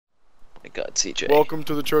God, CJ. Welcome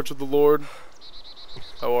to the Church of the Lord.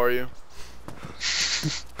 How are you?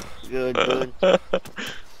 Good, good.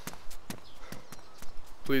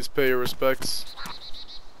 Please pay your respects.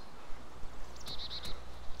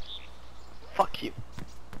 Fuck you.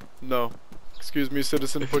 No. Excuse me,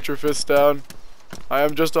 citizen, put your fists down. I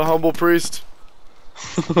am just a humble priest.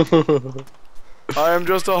 I am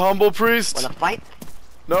just a humble priest. Wanna fight?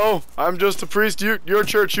 No, I'm just a priest. Your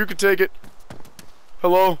church, you can take it.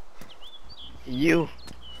 Hello. You.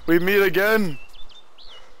 We meet again.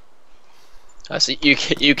 So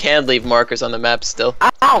you can leave markers on the map still.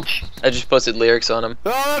 Ouch! I just posted lyrics on them.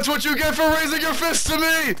 Oh, that's what you get for raising your fist to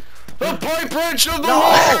me! The pipe wrench of the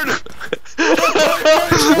Lord! The pipe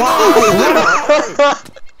wrench of the Lord!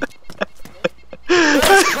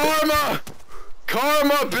 That's karma!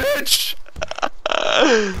 Karma, bitch!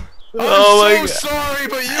 I'm so sorry,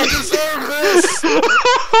 but you deserve this!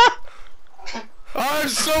 I'm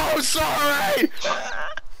so sorry!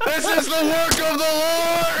 This is the work of the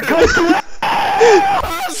Lord!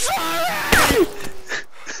 I'm sorry!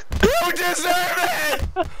 You deserve it!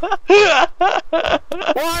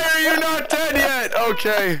 Why are you not dead yet?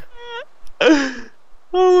 Okay.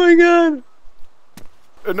 Oh my god.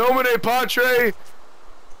 In nomine Patre,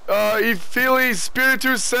 Filii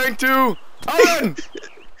Spiritus Sanctu. Amen!